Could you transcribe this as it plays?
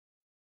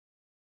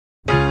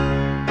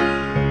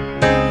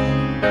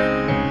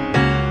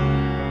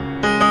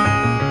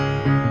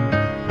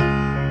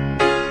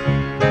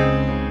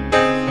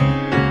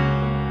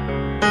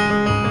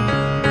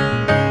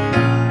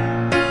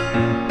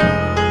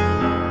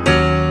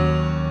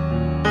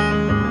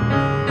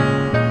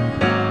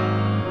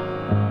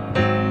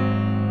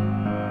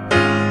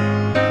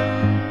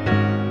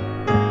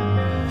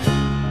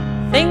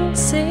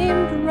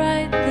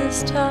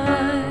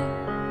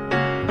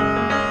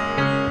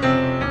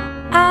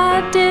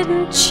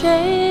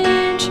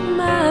change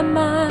my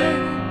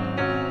mind.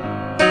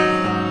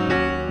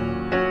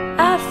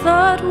 I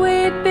thought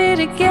we'd be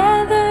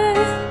together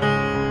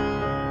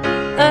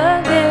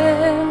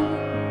again.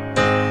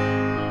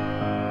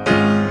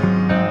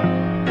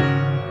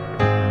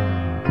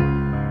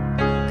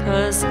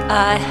 'Cause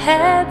I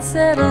had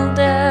settled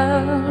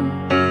down.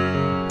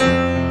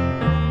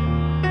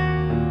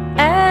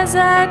 As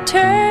I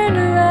turned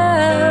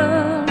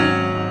around,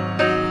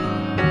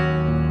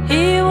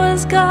 he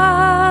was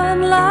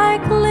gone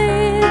like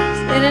leaves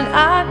in an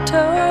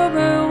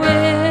October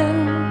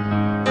wind,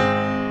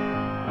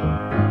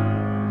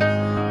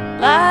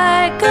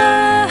 like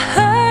a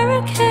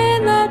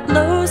hurricane that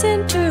blows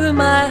into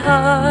my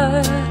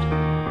heart,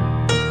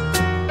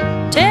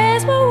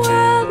 tears my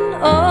world and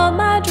all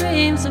my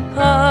dreams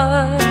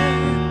apart,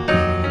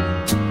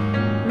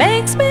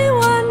 makes me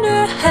wonder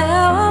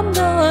how I'm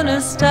gonna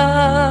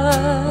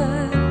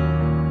start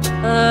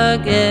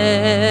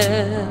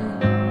again.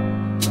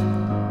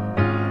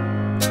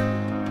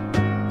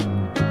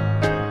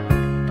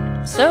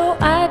 So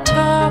I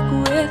talk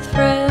with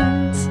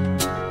friends,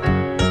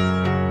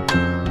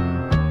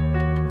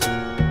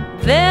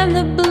 then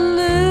the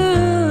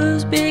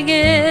blues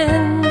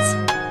begins.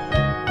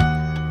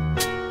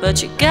 But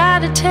you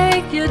gotta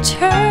take your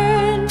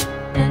turn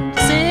and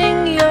sing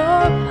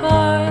your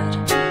part.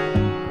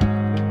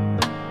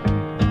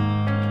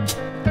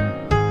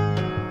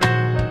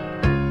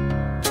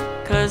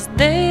 'Cause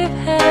they've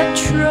had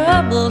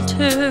trouble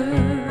too,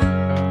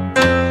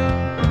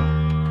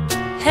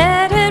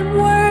 had it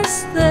worse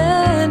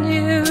than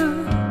you.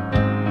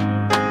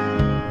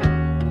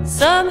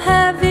 Some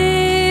have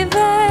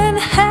even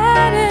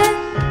had it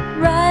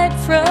right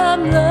from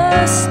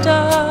the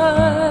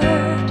start,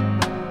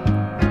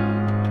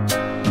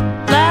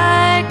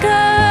 like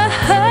a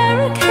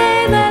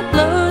hurricane that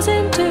blows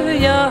into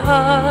your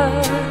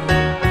heart,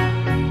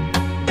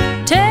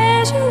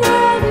 tears your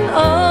world and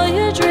all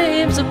your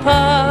dreams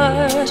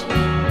apart,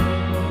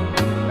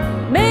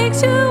 makes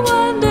you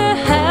wonder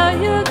how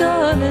you're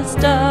gonna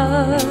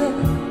start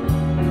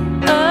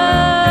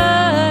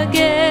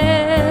again.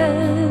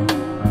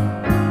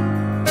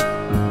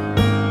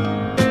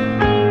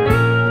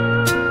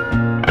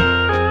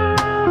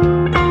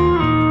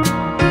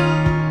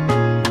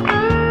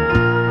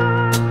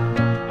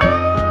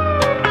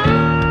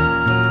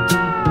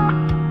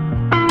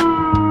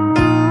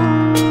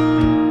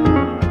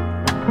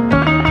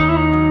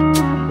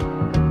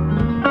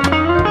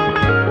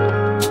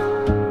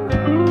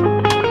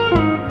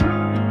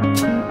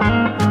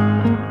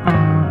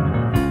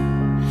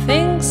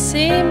 Things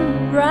seem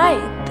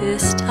right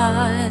this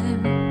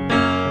time.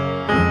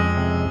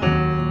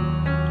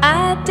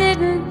 I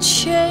didn't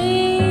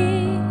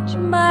change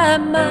my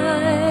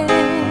mind.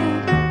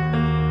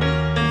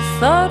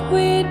 Thought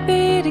we'd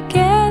be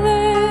together